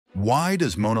Why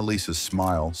does Mona Lisa's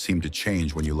smile seem to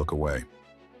change when you look away?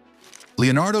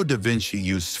 Leonardo da Vinci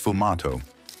used sfumato,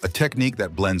 a technique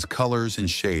that blends colors and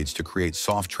shades to create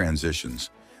soft transitions,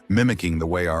 mimicking the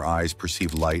way our eyes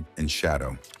perceive light and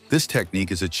shadow. This technique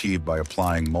is achieved by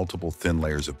applying multiple thin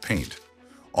layers of paint,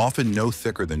 often no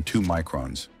thicker than 2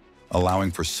 microns, allowing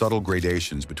for subtle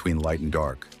gradations between light and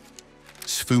dark.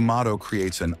 Sfumato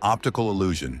creates an optical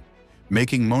illusion,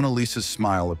 making Mona Lisa's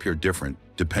smile appear different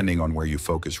depending on where you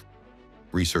focus.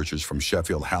 Researchers from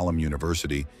Sheffield Hallam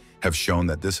University have shown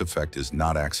that this effect is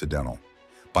not accidental.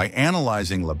 By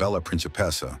analyzing La Bella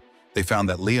Principessa, they found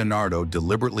that Leonardo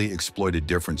deliberately exploited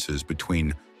differences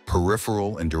between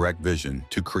peripheral and direct vision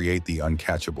to create the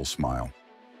uncatchable smile.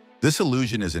 This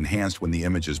illusion is enhanced when the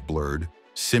image is blurred,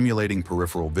 simulating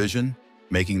peripheral vision,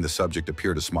 making the subject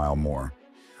appear to smile more.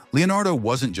 Leonardo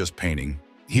wasn't just painting,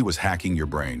 he was hacking your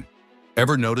brain.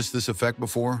 Ever noticed this effect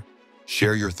before?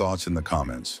 Share your thoughts in the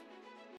comments.